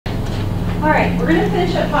All right, we're going to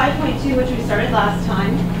finish up 5.2, which we started last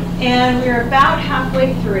time. And we're about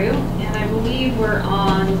halfway through, and I believe we're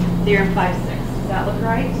on theorem 5.6. Does that look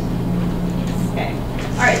right? Okay.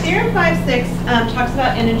 All right, theorem 5.6 talks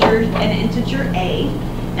about an integer a,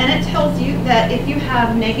 and it tells you that if you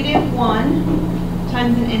have negative 1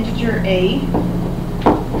 times an integer a,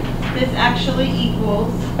 this actually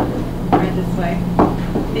equals, right this way,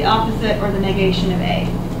 the opposite or the negation of a.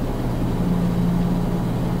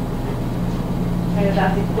 Okay,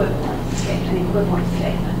 that's equivalent, an equivalent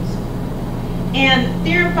statement. And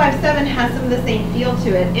theorem 5.7 has some of the same feel to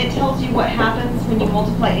it. It tells you what happens when you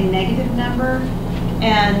multiply a negative number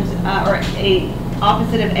and or a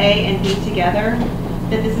opposite of a and b together.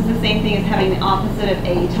 That this is the same thing as having the opposite of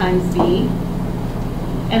a times b.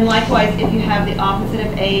 And likewise, if you have the opposite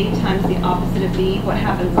of a times the opposite of b, what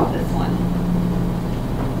happens with this one?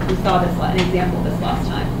 We saw this an example of this last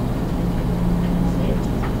time.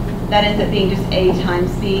 That ends up being just a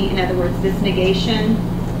times b. In other words, this negation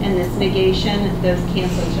and this negation, those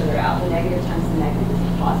cancel each other out. The negative times the negative is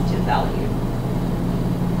a positive value.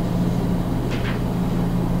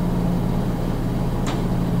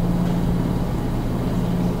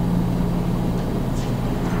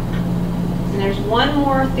 And there's one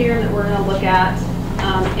more theorem that we're going to look at,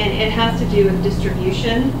 and it has to do with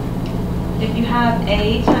distribution. If you have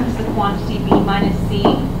a times the quantity b minus c,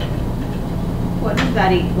 what does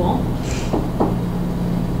that equal?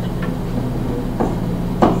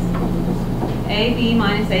 AB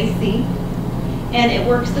minus AC, and it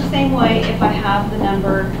works the same way if I have the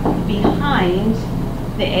number behind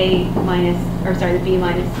the A minus, or sorry, the B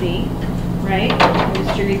minus C, right? And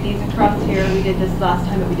distribute these across here. We did this last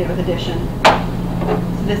time, but we did it with addition.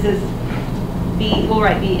 So this is B, we'll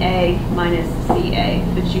write BA minus CA,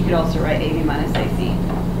 but you could also write AB minus AC.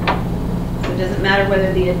 So it doesn't matter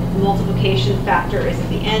whether the multiplication factor is at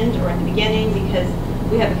the end or at the beginning, because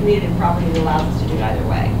we have a commutative property that allows us to do it either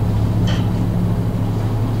way.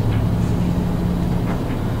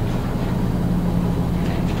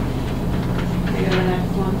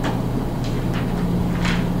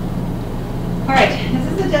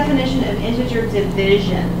 Definition of integer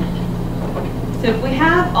division. So if we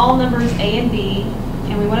have all numbers a and b,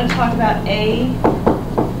 and we want to talk about a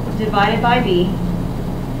divided by b,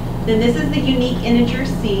 then this is the unique integer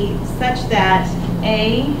c such that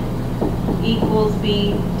a equals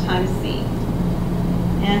b times c.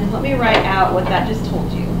 And let me write out what that just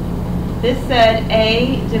told you. This said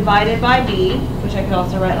a divided by b, which I could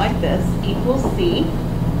also write like this, equals c,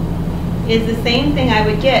 is the same thing I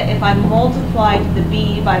would get if I multiplied the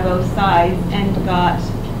b by both sides and got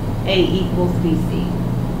a equals bc.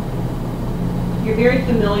 You're very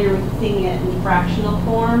familiar with seeing it in fractional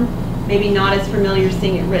form, maybe not as familiar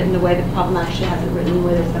seeing it written the way the problem actually has it written,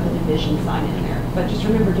 where there's got the division sign in there. But just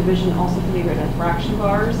remember, division also can be written in fraction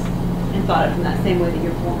bars, and thought of in that same way that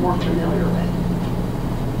you're more familiar with.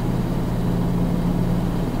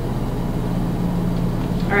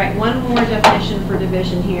 All right, one more definition for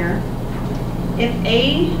division here. If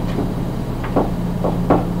a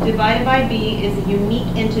divided by b is a unique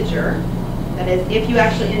integer, that is, if you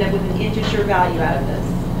actually end up with an integer value out of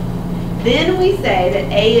this, then we say that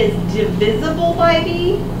a is divisible by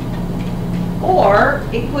b, or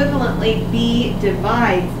equivalently b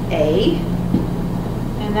divides a,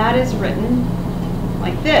 and that is written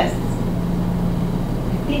like this.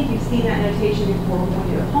 I think you've seen that notation before when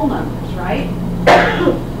we do whole numbers, right?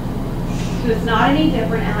 So it's not any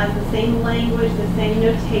different. It has the same language, the same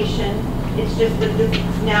notation. It's just that this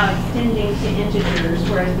is now extending to integers,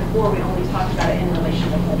 whereas before we only talked about it in relation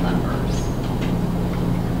to whole numbers.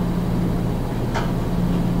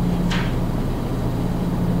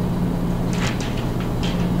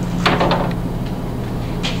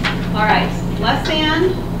 All right, less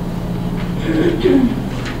than.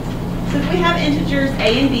 So if we have integers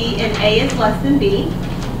a and b, and a is less than b,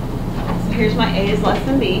 so here's my a is less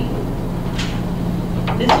than b.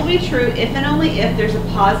 This will be true if and only if there's a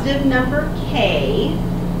positive number k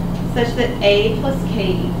such that a plus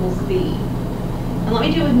k equals b. And let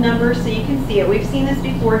me do it with numbers so you can see it. We've seen this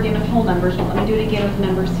before again with whole numbers, but let me do it again with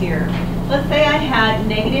numbers here. Let's say I had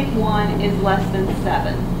negative 1 is less than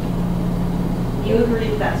 7. You agree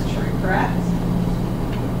that that's true, correct?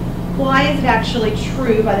 Why is it actually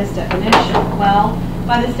true by this definition? Well,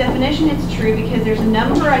 by this definition it's true because there's a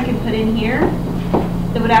number I can put in here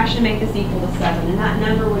that would actually make this equal to 7, and that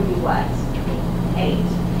number would be what? 8.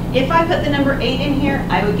 If I put the number 8 in here,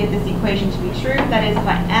 I would get this equation to be true. That is, if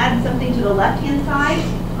I add something to the left-hand side,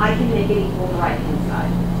 I can make it equal to the right-hand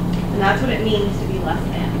side. And that's what it means to be less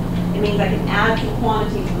than. It means I can add some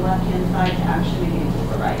quantity to the left-hand side to actually make it equal to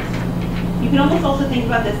the right. You can almost also think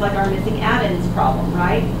about this like our missing add-ins problem,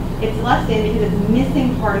 right? It's less than because it's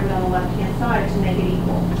missing part of it on the left-hand side to make it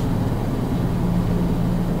equal.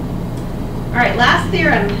 All right, last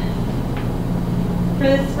theorem for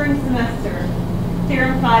this spring semester,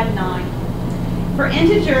 Theorem 5.9. For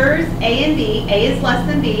integers a and b, a is less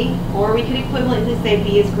than b, or we could equivalently say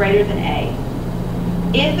b is greater than a.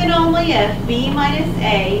 If and only if b minus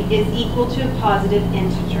a is equal to a positive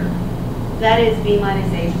integer, that is b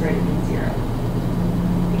minus a is greater than 0.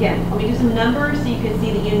 Again, let me do some numbers so you can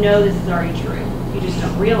see that you know this is already true. You just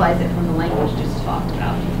don't realize it from the language just talked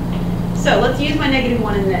about. So let's use my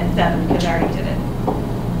 -1 and then 7 because I already did it.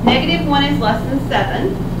 -1 is less than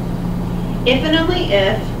 7 if and only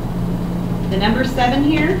if the number 7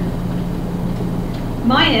 here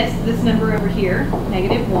minus this number over here,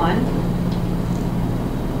 -1,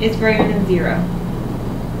 is greater than 0.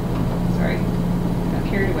 Sorry, got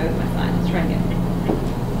carried away with my sign. Let's try again.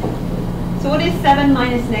 So what is 7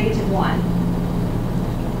 minus -1?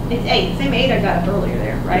 It's 8. Same 8 I got up earlier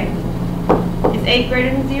there, right? Is 8 greater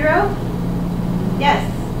than 0? Yes.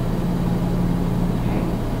 Okay.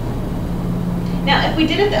 Now, if we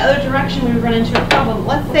did it the other direction, we would run into a problem.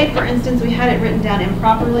 Let's say, for instance, we had it written down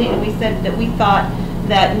improperly, and we said that we thought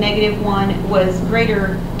that -1 was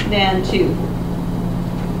greater than 2.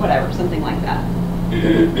 Whatever, something like that.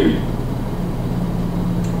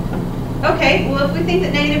 Okay, well, if we think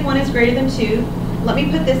that -1 is greater than 2, let me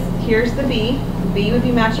put this, here's the b. b would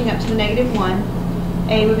be matching up to the -1.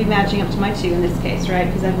 A would be matching up to my 2 in this case, right?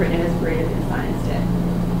 Because I've written it as greater than sign instead.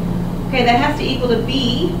 Okay, that has to equal to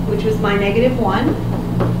b, which was my -1,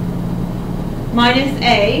 minus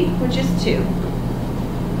a, which is 2.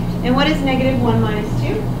 And what is -1 minus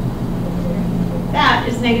 2? That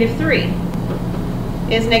is -3.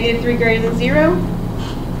 Is -3 greater than 0?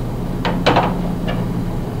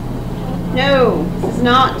 No, this is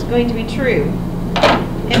not going to be true.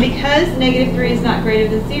 And because -3 is not greater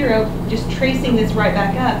than 0, just tracing this right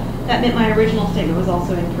back up, that meant my original statement was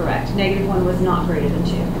also incorrect. -1 was not greater than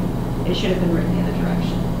 2. It should have been written the other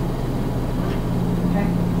direction. Okay?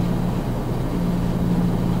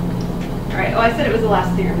 All right, oh, I said it was the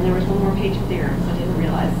last theorem, and there was one more page of theorems, I didn't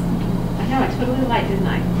realize. I know, I totally lied, didn't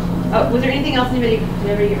I? Oh, was there anything else anybody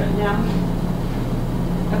get written down?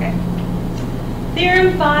 Okay.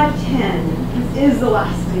 Theorem 5.10. This is the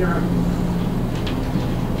last theorem.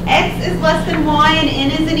 X is less than y and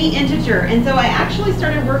n is any integer. And so I actually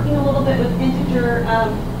started working a little bit with integer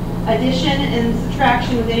addition and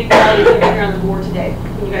subtraction with inequalities here on the board today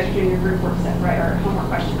when you guys are doing your group work set, right, or homework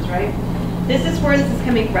questions, right? This is where this is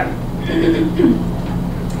coming from.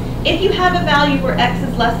 If you have a value where x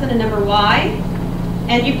is less than a number y,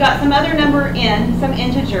 and you've got some other number n, some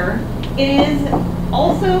integer, it is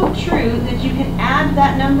also true that you can add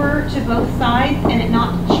that number to both sides and it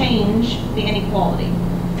not change the inequality.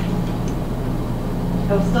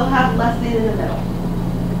 It'll still have less than in the middle.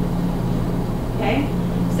 Okay?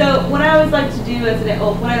 So what I always like to do as an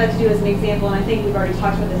example, and I think we've already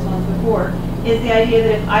talked about this once before, is the idea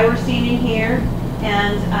that if I were standing here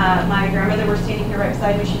and my grandmother were standing here right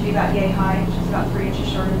beside me, she'd be about yay high. She's about 3 inches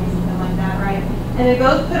shorter than me, something like that, right? And they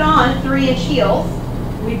both put on 3-inch heels.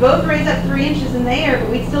 We both raise up 3 inches in the air, but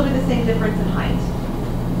we'd still be the same difference in height,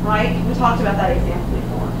 right? We talked about that example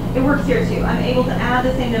before. It works here too. I'm able to add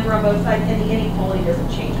the same number on both sides, and the inequality doesn't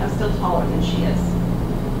change. I'm still taller than she is.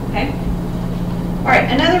 Okay? All right,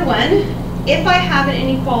 another one. If I have an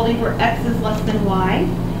inequality where x is less than y,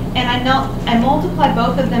 and I multiply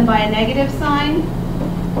both of them by a negative sign,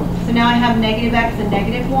 so now I have negative x and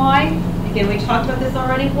negative y. Again, we talked about this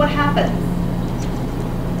already. What happens?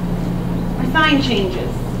 My sign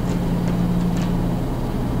changes.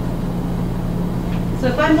 So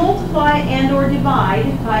if I multiply and or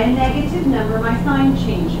divide by a negative number, my sign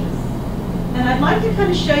changes. And I'd like to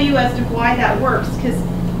kind of show you as to why that works, because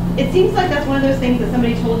it seems like that's one of those things that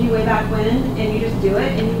somebody told you way back when, and you just do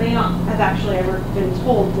it, and you may not have actually ever been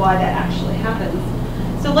told why that actually happens.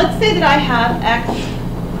 So let's say that I have x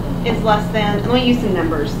is less than, let me use some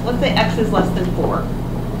numbers. Let's say x is less than 4.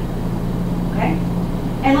 Okay?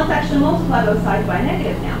 And let's actually multiply both sides by a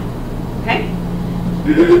negative now. Okay?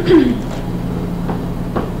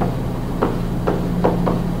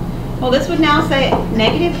 Well, this would now say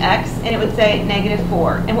negative x, and it would say negative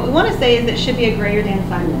 4. And what we want to say is that it should be a greater than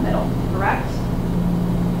sign in the middle, correct?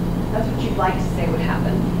 That's what you'd like to say would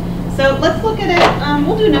happen. So let's look at it.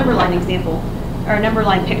 We'll do a number line example, or a number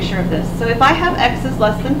line picture of this. So if I have x is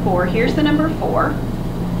less than 4, here's the number 4.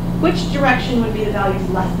 Which direction would be the values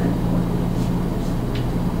less than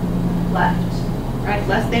 4? Left. Right?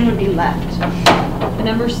 Less than would be left. The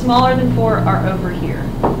numbers smaller than 4 are over here.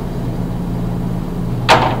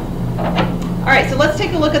 right, so let's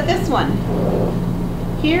take a look at this one.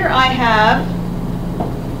 Here I have,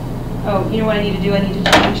 oh, you know what I need to do? I need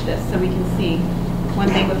to change this so we can see one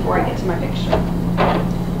thing before I get to my picture.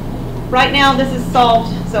 Right now this is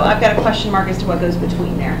solved, so I've got a question mark as to what goes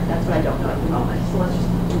between there. That's what I don't know at the moment, so let's just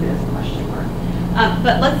leave it as a question mark.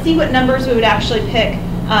 But let's see what numbers we would actually pick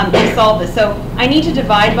to solve this. So I need to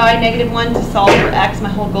divide by -1 to solve for x. My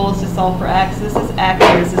whole goal is to solve for x. This is x,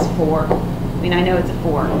 and this is 4. I mean, I know it's a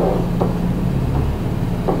 4.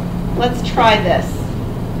 Let's try this.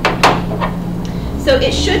 So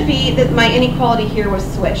it should be that my inequality here was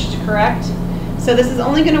switched, correct? So this is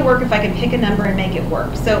only going to work if I can pick a number and make it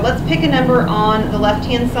work. So let's pick a number on the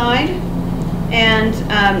left-hand side and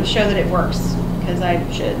show that it works, because I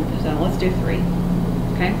should. So let's do 3.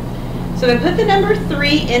 Okay. So if I put the number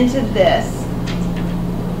 3 into this,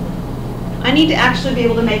 I need to actually be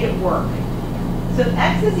able to make it work. So if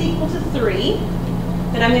x is equal to 3,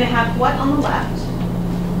 then I'm going to have what on the left?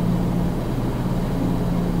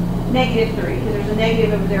 -3, because there's a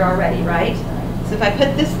negative over there already, right? So if I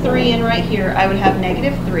put this 3 in right here, I would have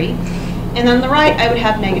 -3. And on the right, I would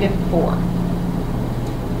have -4.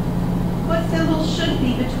 What symbol should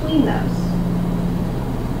be between those?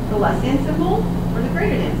 The less than symbol or the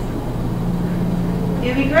greater than symbol? It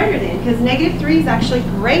would be greater than, because -3 is actually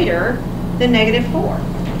greater than -4.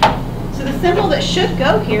 So the symbol that should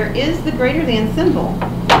go here is the greater than symbol.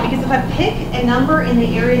 Because if I pick a number in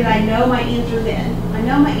the area that I know my answer's in, I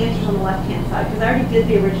know my answer's on the left-hand side because I already did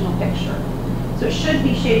the original picture. So it should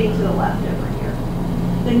be shading to the left over here.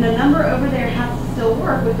 Then the number over there has to still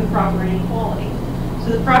work with the proper inequality. So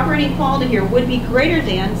the proper inequality here would be greater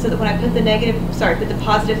than, so that when I put put the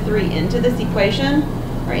 +3 into this equation,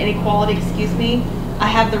 or inequality, excuse me, I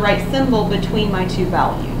have the right symbol between my two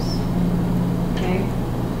values. Okay?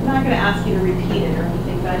 I'm not going to ask you to repeat it or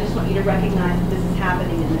anything, but I just want you to recognize that this is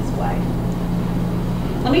happening in this way.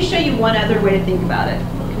 Let me show you one other way to think about it,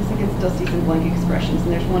 because I can still see some blank expressions,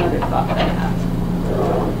 and there's one other thought that I have.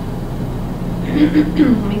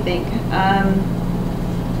 Let me think.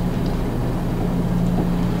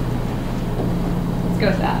 Let's go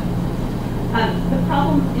with that. The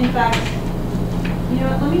problem, in fact, you know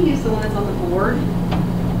what, let me use the one that's on the board,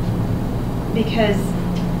 because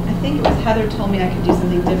I think it was Heather told me I could do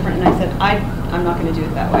something different, and I said, I'm not going to do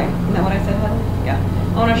it that way. Isn't that what I said, Heather? Yeah.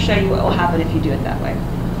 I want to show you what will happen if you do it that way.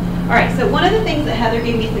 All right, so one of the things that Heather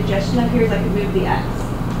gave me a suggestion of here is I could move the x.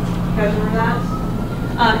 You guys remember that?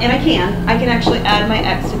 And I can actually add my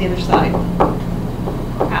x to the other side.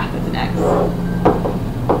 Ah, that's an x.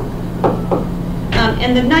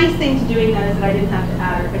 And the nice thing to doing that is that I didn't have to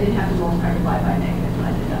add, or I didn't have to multiply or divide by negative when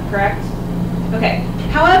I did that, correct? Okay.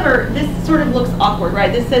 However, this sort of looks awkward,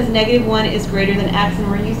 right? This says -1 is greater than x, and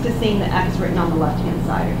we're used to seeing the x written on the left-hand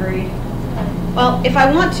side, agreed? Well, if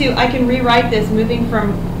I want to, I can rewrite this moving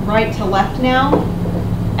from right to left now,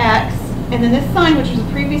 x, and then this sign, which was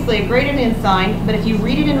previously a greater than sign, but if you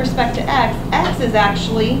read it in respect to x, x is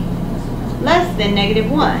actually less than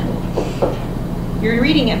 -1. You're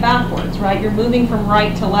reading it backwards, right? You're moving from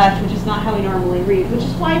right to left, which is not how we normally read, which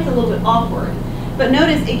is why it's a little bit awkward. But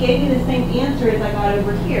notice it gave me the same answer as I got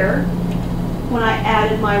over here when I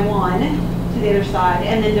added my 1 to the other side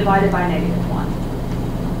and then divided by -1.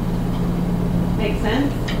 Make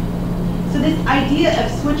sense? So this idea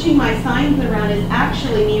of switching my signs around is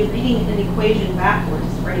actually me reading an equation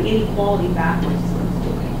backwards, right? Inequality backwards is what it's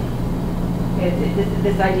doing. Okay,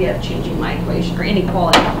 this idea of changing my equation, or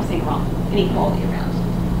inequality, I'm saying wrong, inequality around.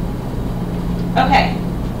 Okay,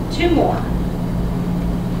 2 more.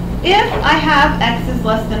 If I have x is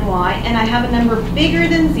less than y and I have a number bigger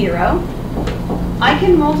than 0, I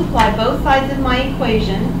can multiply both sides of my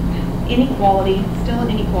equation, inequality, still an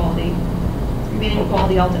inequality, it's going to be an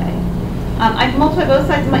inequality all day. I can multiply both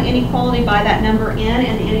sides of my inequality by that number n,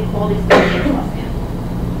 and the inequality still gets less than.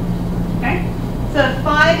 Okay? So if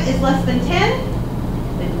 5 is less than 10,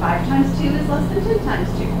 then 5 times 2 is less than 10 times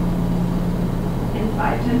 2. And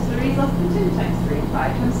 5 times 3 is less than 10 times 3.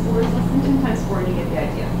 5 times 4 is less than 10 times 4, and you get the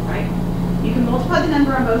idea, right? You can multiply the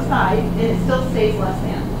number on both sides, and it still stays less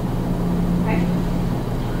than. Okay?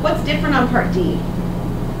 What's different on part D?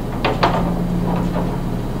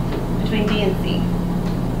 Between D and C?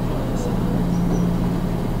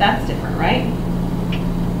 That's different, right?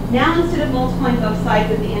 Now instead of multiplying both sides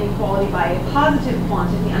of the inequality by a positive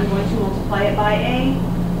quantity, I'm going to multiply it by a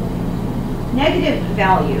negative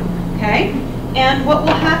value, okay? And what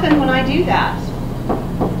will happen when I do that?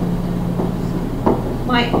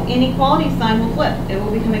 My inequality sign will flip. It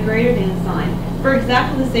will become a greater than sign for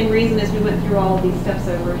exactly the same reason as we went through all of these steps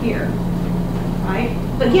over here, right?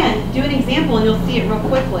 But again, do an example and you'll see it real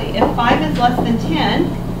quickly. If 5 is less than 10,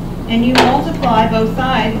 and you multiply both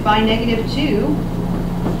sides by -2,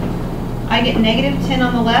 I get -10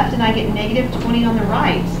 on the left and I get -20 on the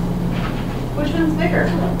right. Which one's bigger?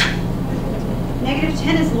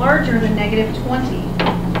 -10 is larger than -20.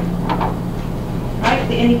 Right?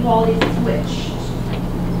 The inequalities switch.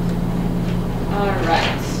 All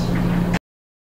right.